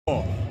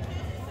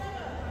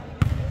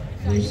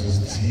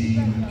Versus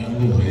Team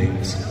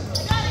Elevate.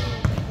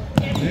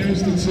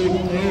 There's the tip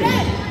throw.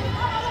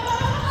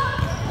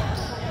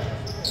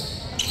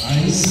 I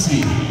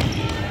see.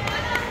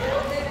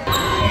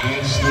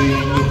 Ashley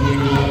on the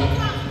big up.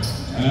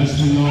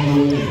 Ashley on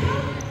the way.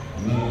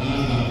 La la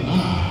la la.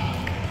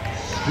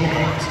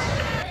 Short.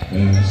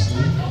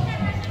 Ashley.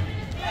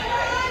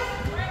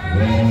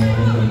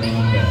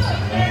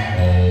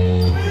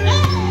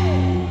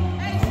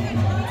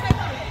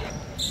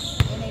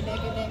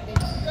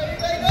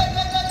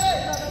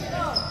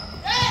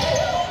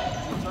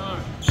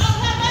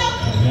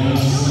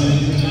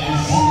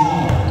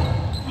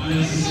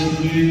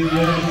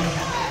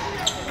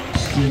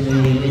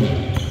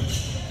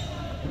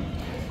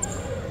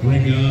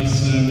 Bring on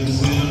Simon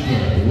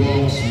Sandberg,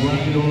 walks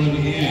right on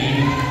in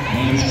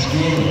and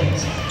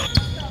scores.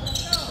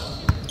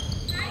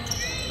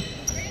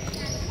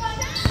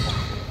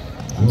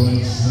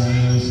 Going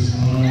Silas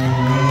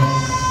Morris.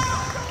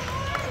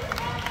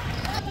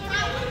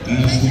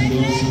 Ashley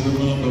goes to the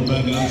run, but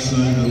back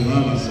outside the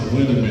line. So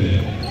wait a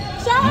minute.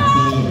 I'm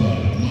thinking about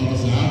it. Mama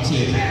said, I'll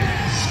take it.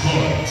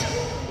 Score it.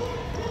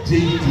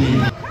 Deep three.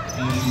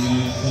 Ashley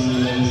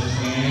Silas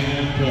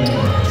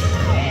Sandberg.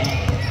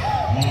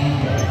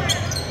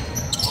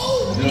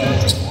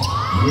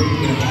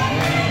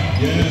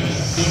 Yes,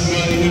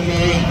 somebody hit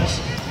her out.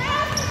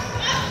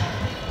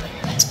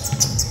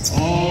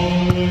 All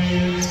the way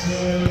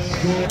inside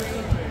score.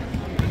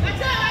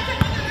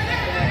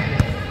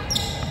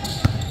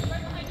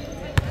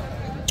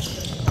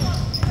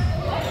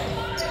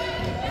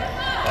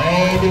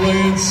 All the way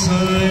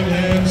inside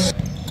and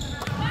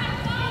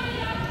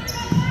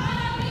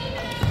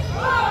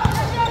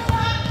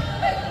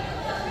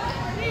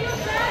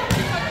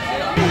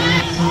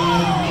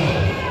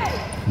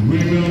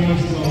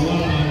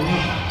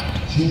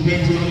she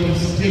brings it on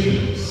Miss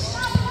Gibbons.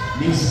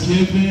 Miss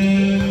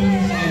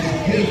Gibbons is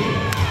giving.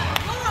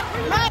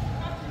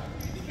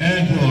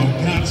 Aguilar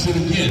counts it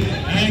again.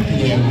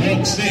 Aguilar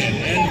walks in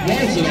and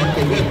rolls it off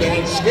the window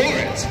and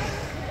scores it.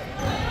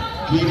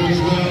 Gibbons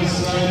down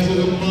side to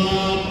the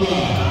Mamba.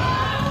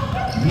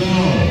 No.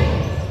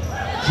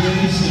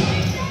 Jason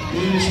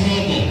in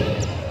trouble.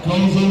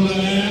 Comes over to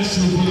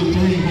Ashley for the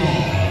 3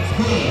 ball.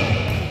 Good.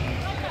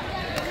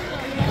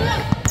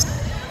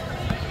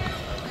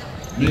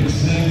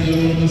 Mixander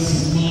on the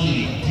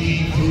Simone,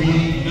 D3,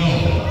 no.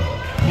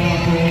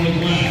 Parker on the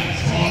glass,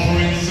 Parker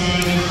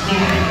inside and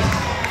scores.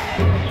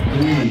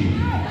 3,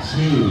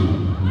 2,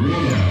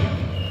 1.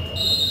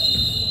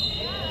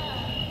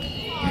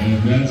 And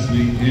that's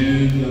the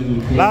end of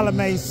the Lala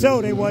made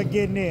sure they wasn't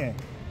getting in.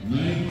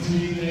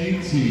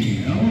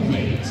 1918,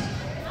 Elevate.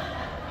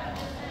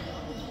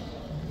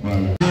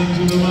 Right,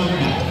 to the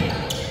Mamba.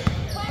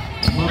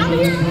 Mamba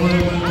is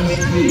going on the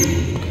speed.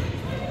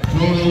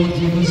 Going over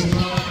to the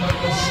spot.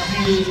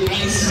 Steals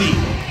icy.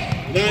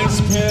 Nice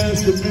pass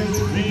to Miss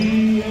B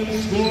and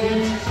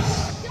scores.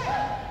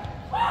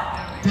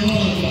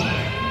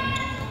 Qualified.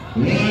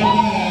 Right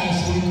pass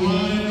to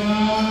Ryan.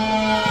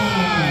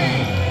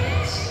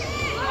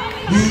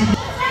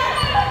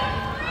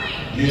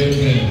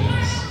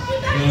 Gibbons.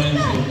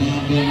 Finds the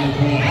Mamba in the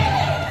corner.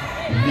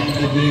 The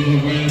Mamba being the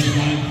range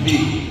 9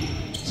 feet.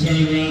 Turn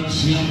around,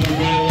 jump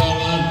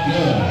around,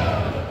 good.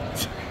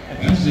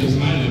 That's just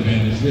height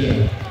advantage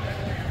there.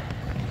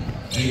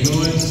 And go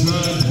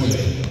inside with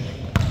it.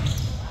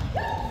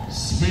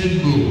 Spin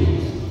move.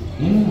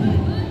 Ooh.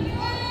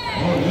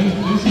 Oh, this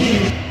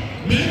is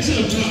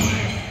matchup time.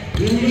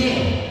 Here we go.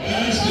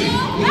 Ashley.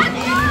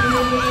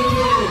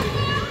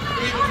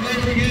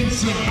 Perfect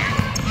inside.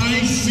 I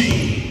see.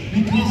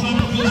 Because I'm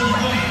a little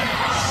back.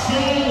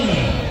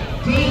 Stolen.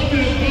 Dump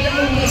it.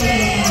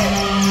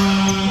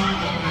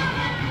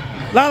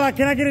 Lala,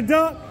 can I get a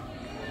dunk?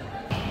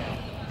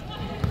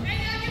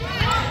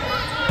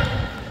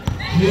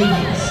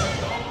 Gibbons.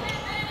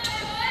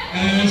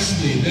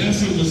 Ashley,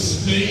 that's a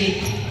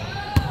mistake.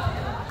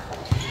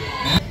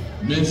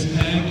 Miss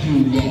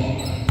Aguilar.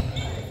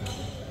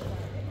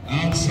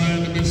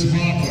 Outside to Miss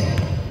Harper.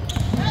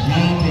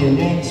 Harper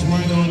walks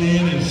right on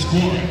in and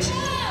scores.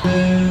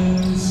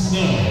 And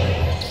so,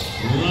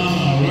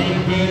 Lala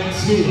right back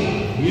to her.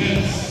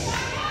 Yes.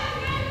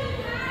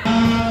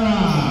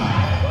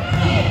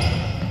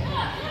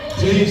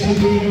 Jason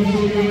doing the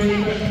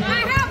footing back.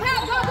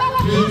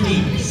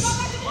 Gibbons.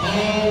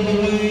 All the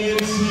way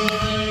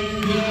inside.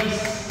 Yes.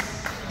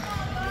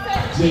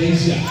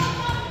 Jason.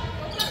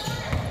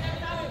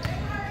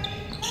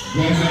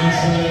 Back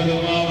outside the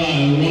Lala.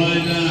 Why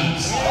not?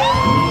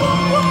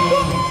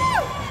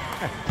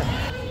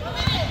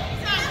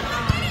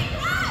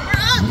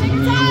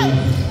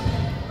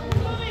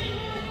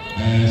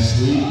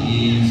 Ashley,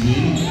 easy.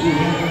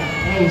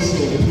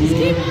 Also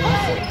pure.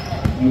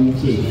 Number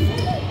 2.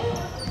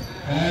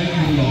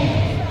 Aguilar.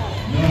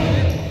 No.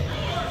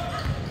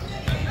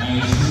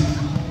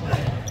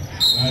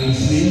 I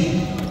see.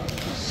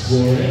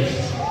 Score it.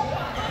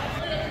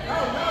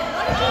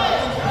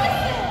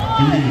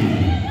 3,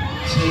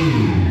 2,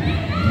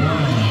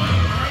 1.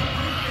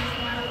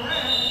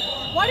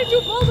 Why did you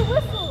blow the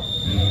whistle?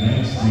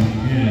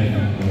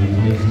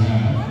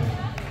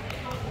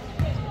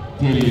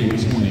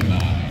 38-29.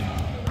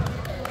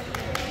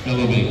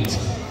 Elevate.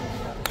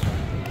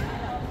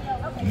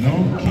 No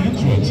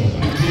Kendra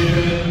tonight.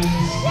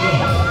 Gibbons, go.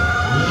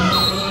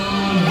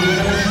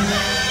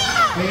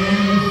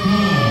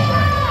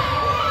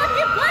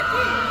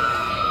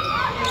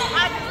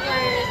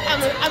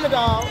 I'm a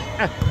dog.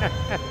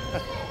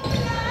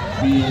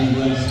 Being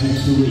less than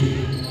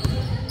 3.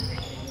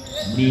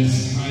 Miss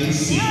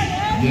Icy.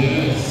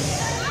 Yes.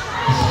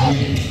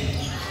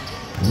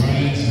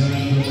 Right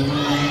side of the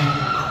line.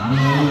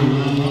 No,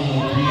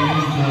 again,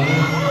 no.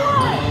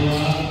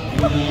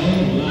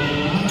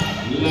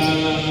 La,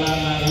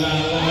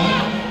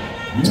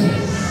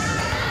 yes.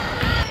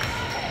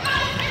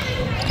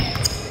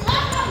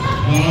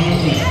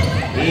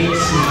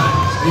 Inside.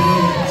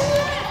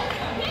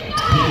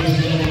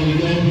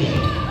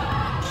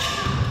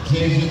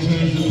 Taser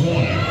turns the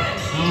corner.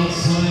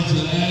 Outside to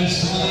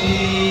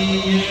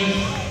Ashley.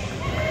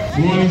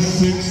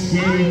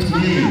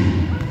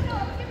 46-33.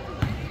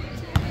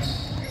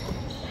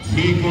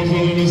 People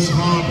for Miss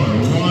Harper.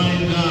 Why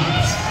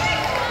not?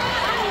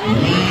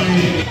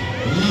 Right.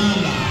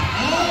 Lala.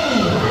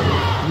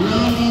 Oh!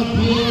 Lala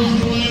pulls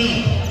well.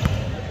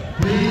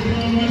 Here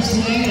comes Miss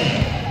Lara.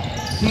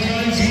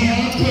 Finds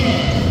Harper.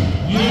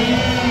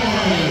 Yeah!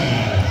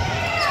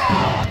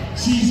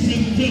 She's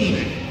been feeling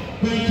it.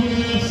 Back to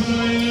the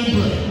outside,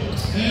 Amber.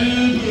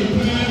 Amber,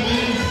 back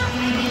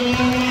inside the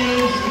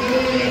line,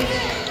 score.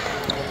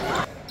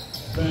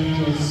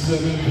 Bang a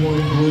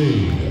 7-point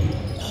lead.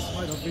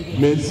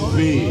 Miss B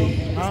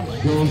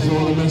goes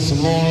on to Miss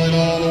Lauren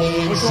all the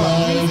way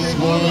inside and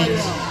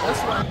scores.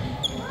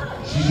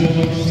 She goes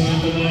upside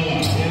the line,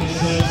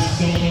 inside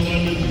Stone on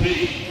Miss B.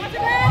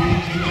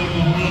 Reaching up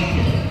the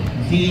hopper.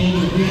 B on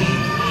the run,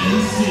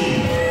 and C.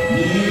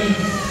 Yes.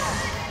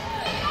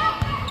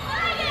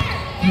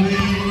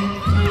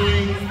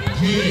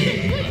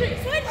 3-3.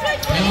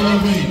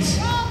 Elevates.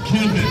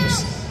 Kevins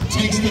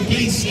takes the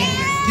baseline.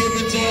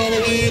 Gibbons all the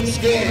way and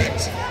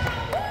scores.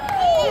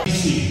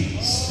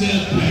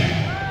 Step back.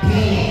 Pull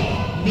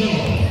up. No.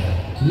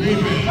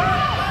 Rebound.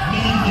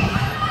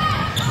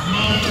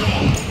 Mamba.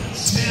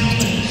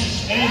 Challenge.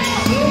 And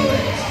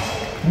scores.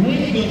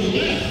 With the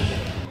left.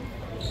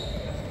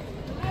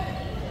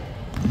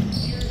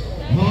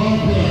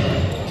 Harper.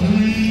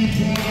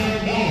 3-point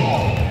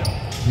ball.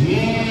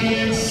 One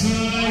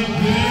inside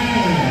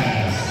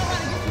pass.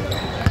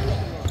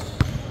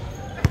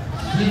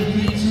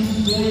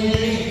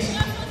 52-48.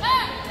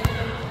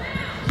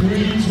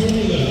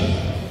 3-2 left.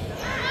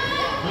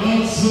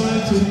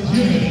 Outside to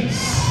Gibbons.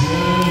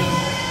 Yes.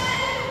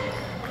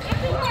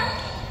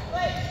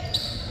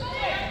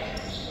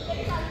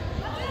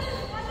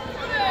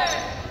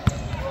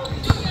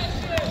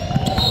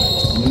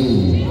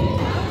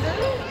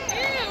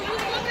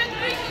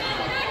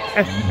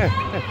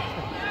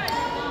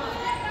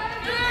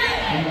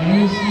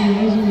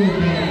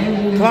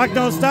 Clock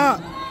don't stop.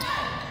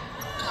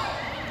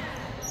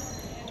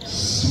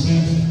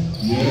 Smith,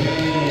 yeah.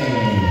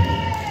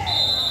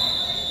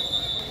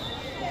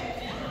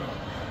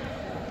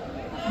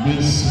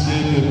 Miss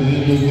Smith at the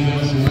end of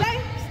that.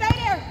 Stay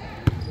there.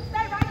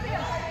 Stay right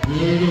there.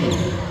 There we go.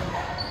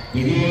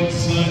 They go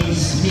outside to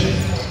Smith.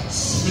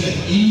 Smith,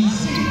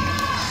 easy.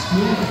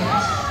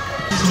 Scores.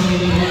 Outside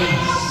the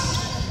last.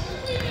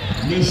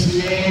 Miss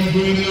Lauren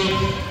bring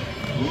up.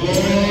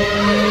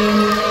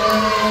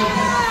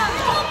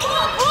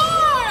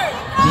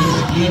 Miss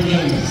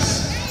Gibbons.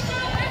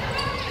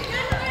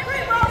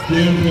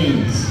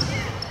 Gibbons.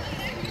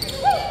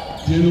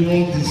 Didn't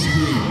walk the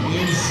screen.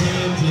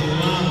 Inside to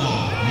Lala.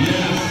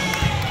 Yes.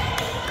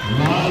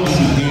 Lala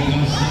back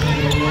outside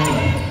the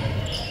line.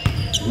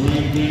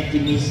 Right back to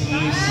Miss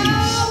Icy.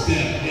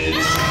 Step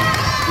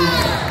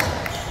inside.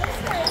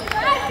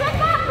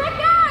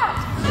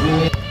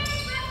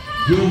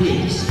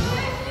 Beauties.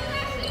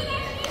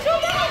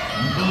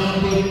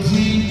 Number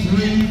T3,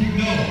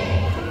 no.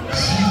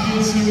 She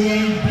gets it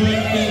right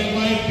back. That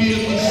might be a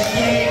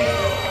mistake.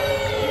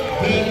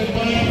 That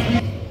might be.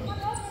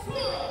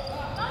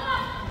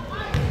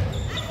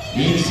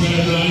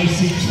 Inside the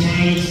Icy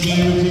trying to say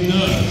what he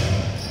does.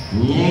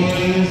 Lauren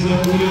ends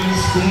up with it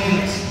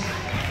scores.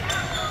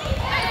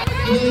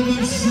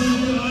 Inside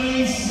the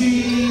Icy.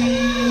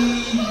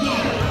 No.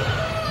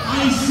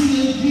 Icy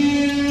again.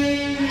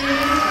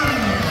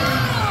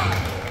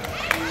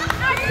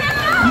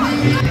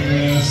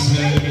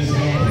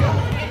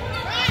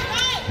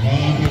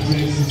 Harper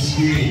takes the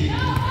screen.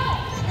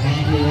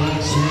 Harper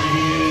walks right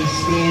in and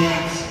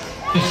starts.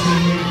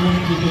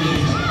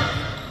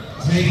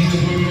 Taking the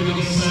ball on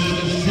the side of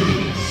the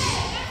Gibbons.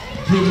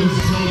 Gibbons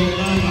told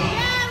Lala.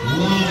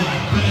 Lala,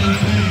 bang,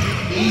 bang.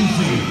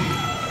 Easy.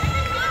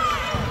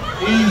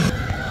 Easy.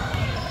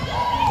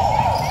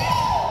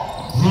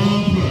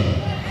 Harper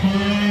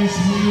finds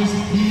Miss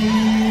B.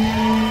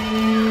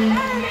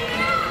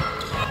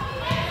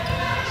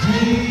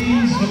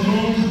 James, the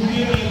ball to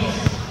Gibbons.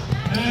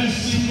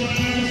 Ashley by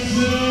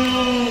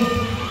herself.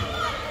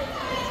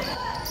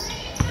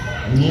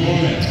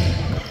 Lauren.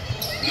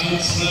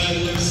 Outside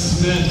with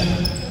Smith.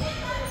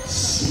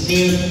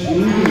 Smith.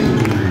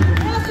 Ooh.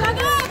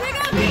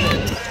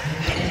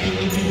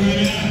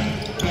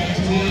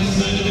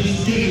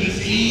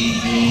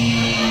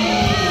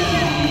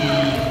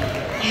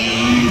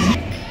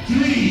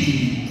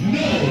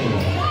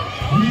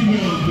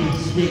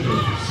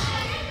 spinners.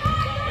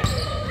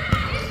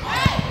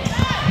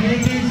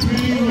 Beauties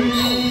Beauties.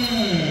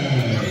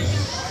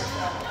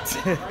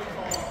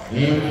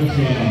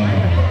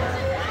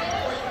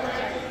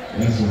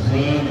 That's a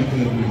fun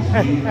because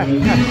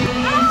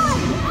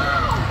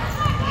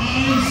I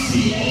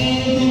see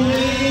all the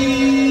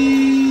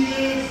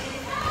ways.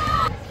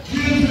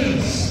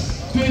 Gibbons,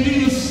 they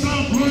need to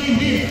stop right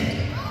here.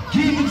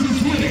 Gibbons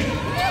is winning.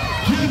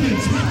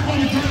 Gibbons, on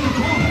the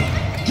corner.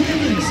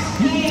 Gibbons,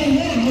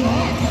 one-on-one with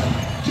Harper.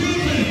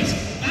 Gibbons,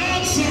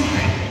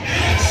 outside,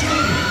 back to the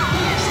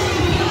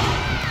block.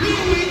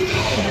 Here we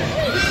go.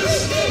 Let's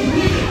stop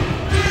here.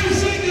 30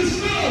 seconds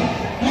left.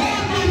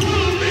 Harper to the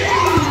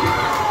lead.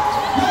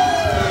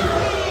 Harper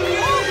to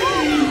the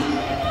lead.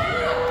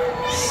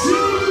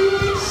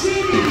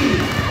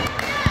 71-70.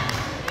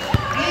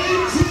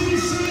 18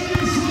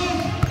 seconds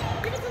left.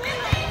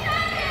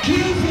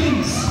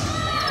 Gibbons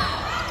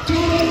to the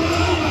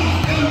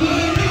lava and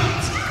line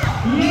out.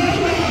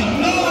 Lava,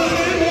 no, it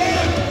didn't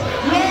work.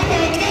 Lava,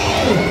 no.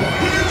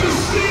 Here's a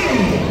steal.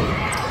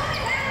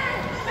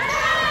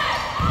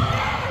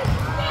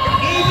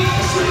 And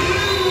that's the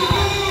end of the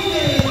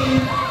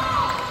game.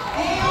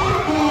 Oh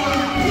my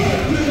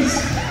goodness.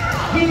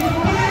 The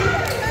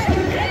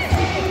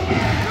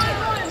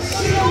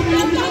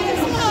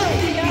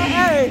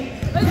Hey,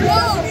 let's go.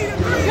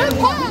 Good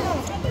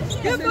pass.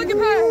 Good fucking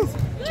pass.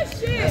 Good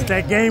shit. That's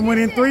that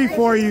game-winning 3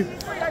 for you.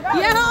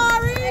 Yeah,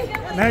 Ari.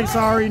 Nice,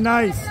 Ari.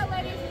 Nice.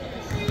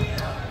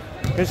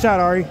 Good shot,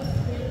 Ari.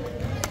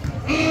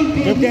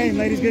 Good game,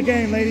 ladies. Good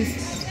game,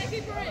 ladies.